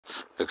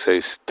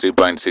Exercise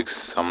 3.6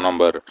 sum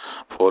number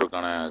 4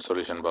 கான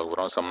solution பார்க்க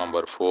போகிறோம். sum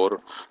number 4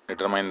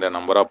 determine the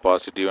number of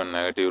positive and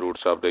negative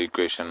roots of the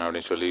equation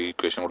அப்படின்னு சொல்லி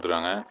equation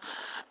கொடுத்துருக்காங்க.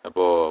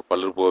 இப்போது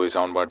பல்லுறுப்புக்கோவை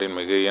சமன்பாட்டின்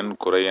மிக எண்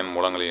குறையெண்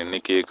மூலங்களின்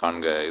எண்ணிக்கையை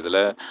காண்க. இதில்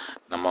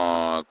நம்ம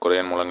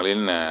குறையெண்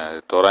மூலங்களின்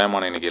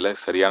தோராயமான எண்ணிக்கையில்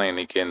சரியான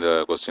எண்ணிக்கையை இந்த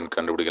கொஸ்டின்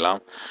கண்டுபிடிக்கலாம்.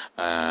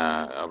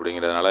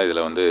 அப்படிங்கிறதுனால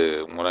இதில் வந்து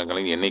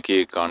மூலங்களின்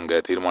எண்ணிக்கையை காண்க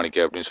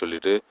தீர்மானிக்க அப்படின்னு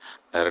சொல்லிட்டு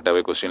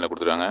டைரெக்டாகவே கொஸ்டினில்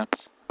கொடுத்துருக்காங்க.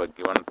 இப்போ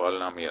கிவன்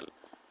பாலினாமியல்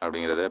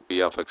அப்படிங்கிறத p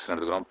of x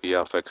எடுத்துக்கிறோம். p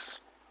of x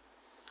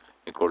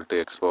equal to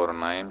x power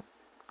 9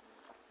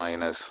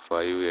 minus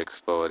 5x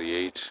power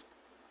 8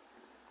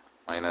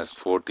 minus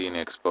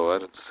 14x power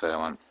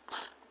 7.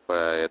 இப்போ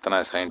எத்தனை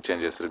சைன்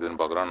சேஞ்சஸ் இருக்குதுன்னு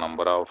பார்க்குறோம்.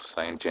 Number of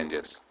sine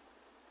changes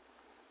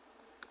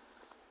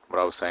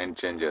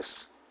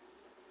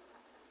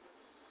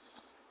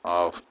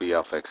of p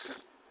of x.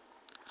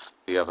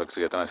 p of x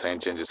எத்தனை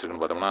sign changes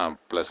இருக்குன்னு பார்த்தோம்னா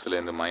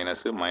ப்ளஸ்லேருந்து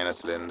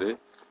மைனஸ்லேருந்து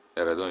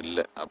வேறு எதுவும்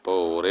இல்லை.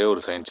 அப்போது ஒரே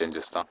ஒரு சைன்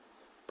சேஞ்சஸ் தான்.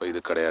 இப்போ இது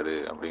கிடையாது.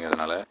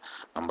 அப்படிங்கிறதுனால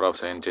number of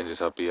sine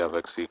changes of p of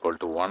x equal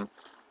to 1.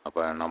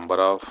 அப்போ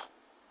number of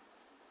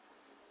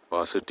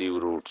positive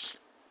roots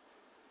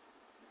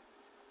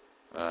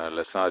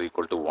less or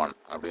equal to 1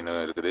 அப்படின்னு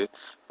இருக்குது.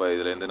 இப்போ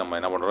இதுலேருந்து நம்ம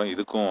என்ன பண்ணுறோம்,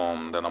 இதுக்கும்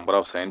இந்த number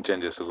of sine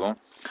சேஞ்சஸுக்கும்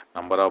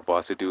number of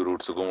positive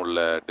ரூட்ஸுக்கும்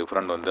உள்ள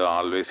டிஃப்ரெண்ட் வந்து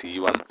ஆல்வேஸ்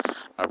ஈவன்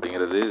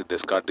அப்படிங்கிறது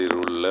டெஸ்கார்ட்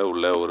ரூலில்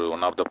உள்ள ஒரு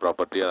ஒன் ஆஃப் த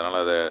ப்ராப்பர்ட்டி. அதனால்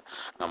அதை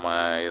நம்ம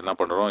என்ன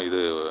பண்ணுறோம், இது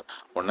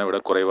ஒன்றை விட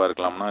குறைவாக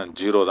இருக்கலாம்னா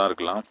 0 தான்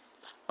இருக்கலாம்.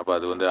 அப்போ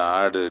அது வந்து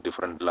ஆடு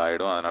டிஃப்ரெண்ட்டில்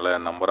ஆகிடும்.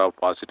 அதனால் நம்பர் ஆஃப்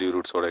பாசிட்டிவ்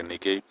ரூட்ஸோட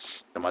எண்ணிக்கை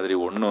இந்த மாதிரி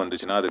 1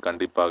 வந்துச்சுன்னா அது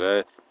கண்டிப்பாக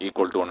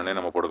ஈக்குவல் டு 1னே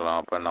நம்ம போட்டுக்கலாம்.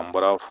 அப்போ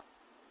number of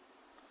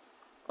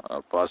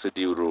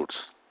positive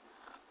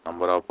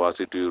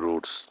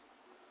roots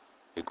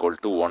equal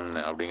to 1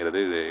 அப்படிங்கிறது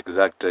இது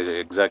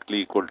எக்ஸாக்ட்லி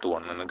ஈக்குவல் டு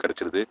 1ன்னு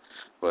கிடச்சிருது.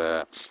 இப்போ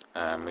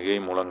மிகை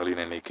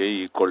மூலங்களின் எண்ணிக்கை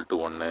ஈக்குவல் டு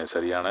 1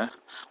 சரியான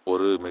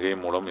ஒரு மிகை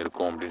மூலம்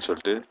இருக்கும் அப்படின்னு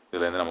சொல்லிட்டு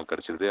இதுலேருந்து நமக்கு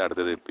கிடச்சிருது.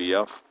 அடுத்தது p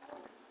ஆஃப்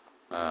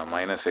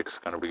மைனஸ் எக்ஸ்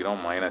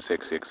கண்டுபிடிக்கிறோம். மைனஸ்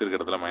எக்ஸ் இருக்கிற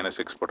இடத்துல மைனஸ்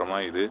எக்ஸ் போட்டோம்னா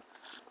இது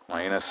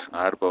மைனஸ்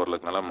ஆட் பவரில்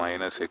இருக்கனால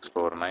மைனஸ் எக்ஸ்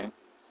பவர் 9.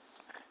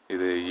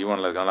 இது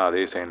ஈவனில் இருக்கனால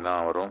அதே சைன்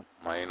தான் வரும்.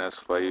 Minus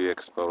 5x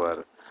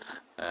power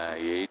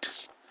 8.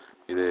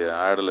 இது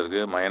ஆடில்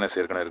இருக்குது, மைனஸ்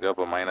ஏற்கனவே இருக்குது.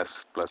 அப்போ மைனஸ்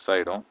ப்ளஸ்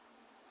ஆகிடும்.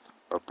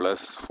 இப்போ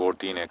ப்ளஸ்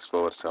 14x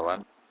பவர்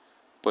 7.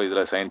 இப்போ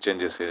இதில் சைன்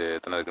சேஞ்சஸ்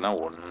எத்தனை இருக்குன்னா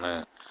 1.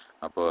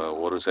 அப்போ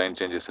ஒரு சைன்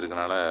சேஞ்சஸ்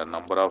இருக்கனால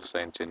number of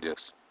sine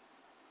changes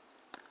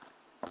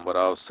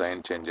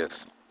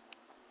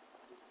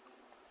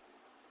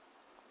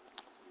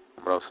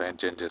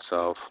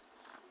of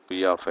p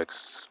of x,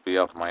 p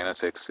of minus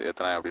x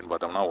எத்தனை அப்படின்னு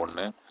பார்த்தோம்னா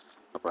 1.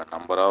 அப்போ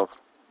நம்பர் ஆஃப்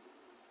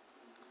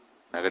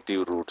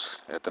நெகட்டிவ் ரூட்ஸ்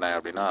எத்தனை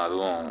அப்படின்னா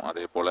அதுவும்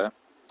அதே போல்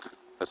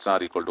லெஸ்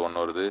ஆர் ஈக்குவல் டு 1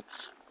 வருது.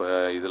 இப்போ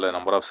இதில்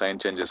number of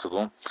sine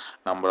சேஞ்சஸுக்கும்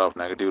number of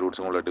negative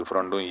ரூட்ஸுக்கும் உள்ள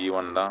டிஃப்ரெண்ட்டும்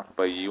ஈவன் தான்.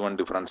 இப்போ ஈவன்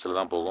டிஃப்ரென்ஸில்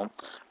தான் போகும்.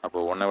 அப்போ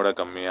 1 விட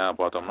கம்மியாக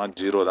பார்த்தோம்னா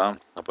 0 தான்.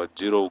 அப்போ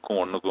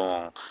 0க்கும் 1க்கும்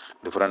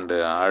டிஃப்ரெண்ட்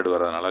ஆட்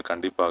வர்றதுனால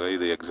கண்டிப்பாக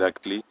இது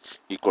எக்ஸாக்ட்லி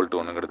ஈக்குவல் டு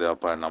 1ங்கிறது.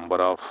 அப்போ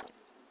நம்பர் ஆஃப்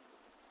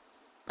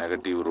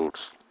நெகட்டிவ்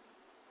ரூட்ஸ்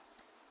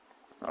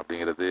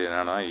அப்படிங்கிறது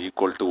என்னென்னா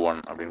ஈக்குவல் டு 1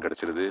 அப்படின்னு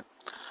கிடச்சிருது.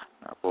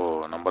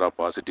 அப்போது number of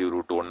positive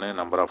root 1,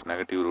 number of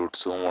negative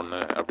ரூட்ஸும் 1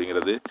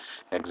 அப்படிங்கிறது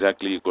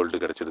எக்ஸாக்ட்லி ஈக்குவல் டு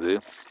கிடச்சிருது.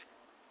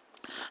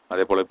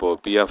 அதே போல் இப்போது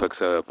p of x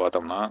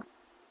பார்த்தோம்னா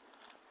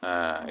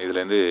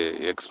இதுலேருந்து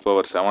எக்ஸ்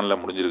பவர் 7ல்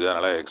முடிஞ்சிருக்கு.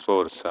 அதனால் எக்ஸ்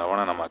பவர்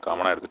 7 நம்ம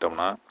காமனாக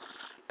எடுத்துட்டோம்னா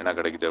என்ன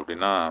கிடைக்குது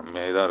அப்படின்னா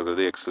மேதான்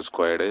இருக்கிறது X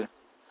squared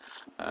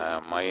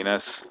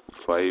minus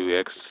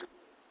 5x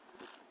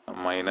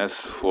minus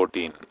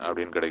 14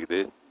 அப்படின்னு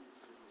கிடைக்குது.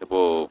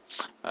 இப்போது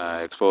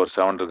எக்ஸ் பவர்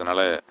 7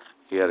 இருக்கனால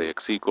ஹியர் x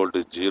ஈக்குவல்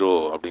டு 0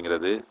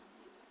 அப்படிங்கிறது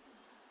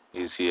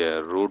ஈஸிய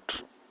ரூட்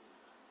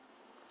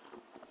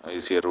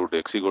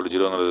x ஈக்குவல் டு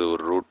 0ங்கிறது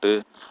ஒரு ரூட்டு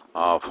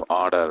ஆஃப்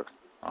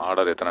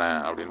ஆர்டர் எத்தனை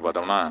அப்படின்னு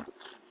பார்த்தோம்னா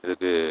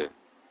இதுக்கு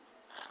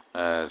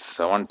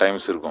 7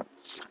 டைம்ஸ் இருக்கும்.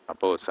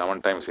 அப்போது 7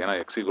 டைம்ஸ், ஏன்னா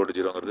x ஈக்குவல் டு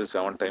 0ங்கிறது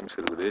 7 டைம்ஸ்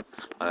இருக்குது.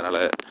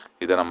 அதனால்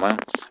இதை நம்ம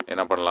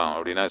என்ன பண்ணலாம்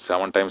அப்படின்னா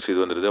 7 டைம்ஸ் இது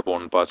வந்துடுது. அப்போ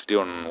 1 பாசிட்டிவ்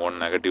 1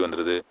 நெகட்டிவ்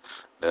வந்துடுது.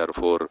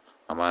 தேர்ஃபோர்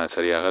நம்ம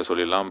சரியாக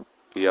சொல்லிடலாம்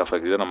p of x.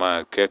 இதை நம்ம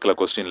கேட்கல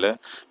கொஸ்டினில்,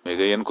 மிக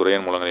எண்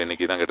குறையெண் மூலங்கள்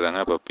எண்ணிக்கை தான்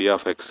கேட்டுருக்காங்க. இப்போ p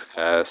of x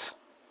has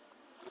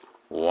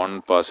 1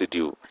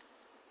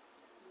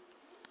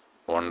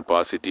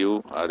 positive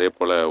அதே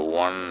போல்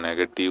 1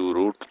 negative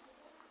roots.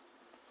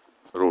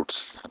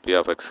 p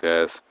of x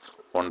has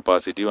 1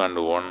 positive and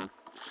 1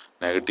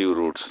 negative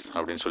roots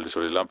அப்படின்னு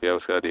சொல்லிடலாம். p of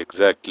x has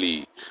exactly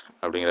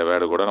அப்படிங்கிற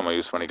வேர்டு கூட நம்ம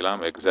யூஸ்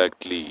பண்ணிக்கலாம்.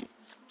 எக்ஸாக்ட்லி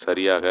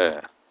சரியாக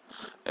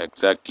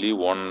exactly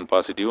 1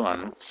 positive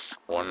and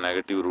 1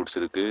 negative roots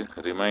இருக்குது.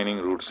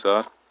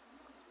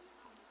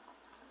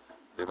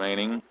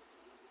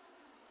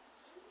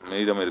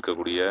 மீதம்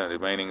இருக்கக்கூடிய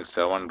ரிமைனிங்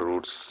 7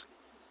 ரூட்ஸ்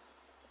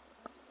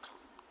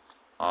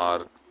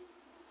ஆர்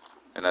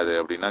என்னது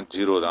அப்படின்னா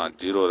 0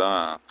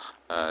 தான்.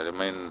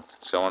 ரிமைன்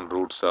 7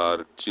 ரூட்ஸ்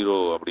ஆர் 0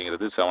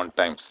 அப்படிங்கிறது 7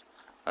 டைம்ஸ்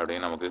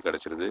அப்படின்னு நமக்கு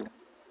கிடச்சிருது.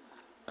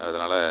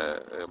 அதனால்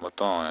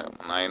மொத்தம்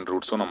 9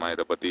 ரூட்ஸும் நம்ம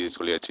இதை பற்றி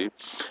சொல்லியாச்சு.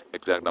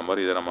 எக்ஸாக்ட்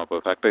நம்பர் இதை நம்ம இப்போ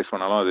ஃபேக்டரைஸ்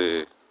பண்ணாலும் அது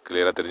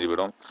கிளியராக தெரிஞ்சு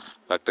போயிடும்.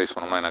 ஃபேக்டரைஸ்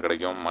பண்ணோம்னா என்ன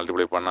கிடைக்கும்,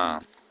 மல்டிப்ளை பண்ணால்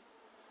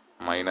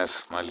மைனஸ்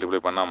மல்டிப்ளை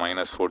பண்ணால்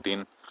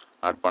 -14,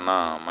 ஆட்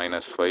பண்ணால்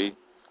 -5.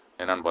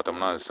 என்னென்னு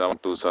பார்த்தோம்னா 7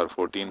 2s are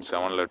 14,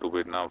 7ல் 2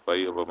 போயிட்டுனா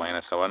 5, அப்போ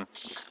 -7.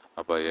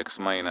 அப்போ x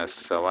 -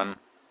 7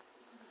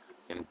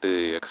 இன்ட்டு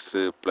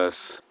எக்ஸு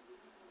ப்ளஸ்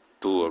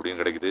 2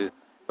 அப்படின்னு கிடைக்குது.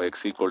 இப்போ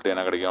x ஈக்குவல்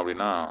என்ன கிடைக்கும்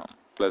அப்படின்னா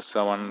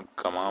 +7,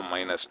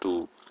 -2.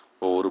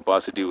 இப்போ ஒரு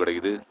பாசிட்டிவ்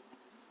கிடைக்குது,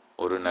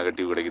 ஒரு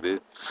நெகட்டிவ் கிடைக்குது.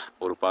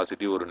 ஒரு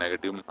பாசிட்டிவ் ஒரு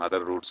நெகட்டிவ்,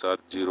 அதர் ரூட்ஸ்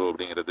ஆர் 0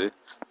 அப்படிங்கிறது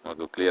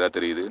நமக்கு கிளியராக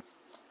தெரியுது.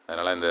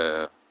 அதனால் இந்த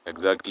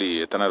எக்ஸாக்ட்லி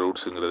எத்தனை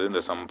ரூட்ஸுங்கிறது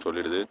இந்த சம்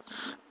சொல்லிடுது.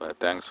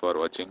 தேங்க்ஸ் ஃபார்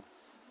வாட்சிங்.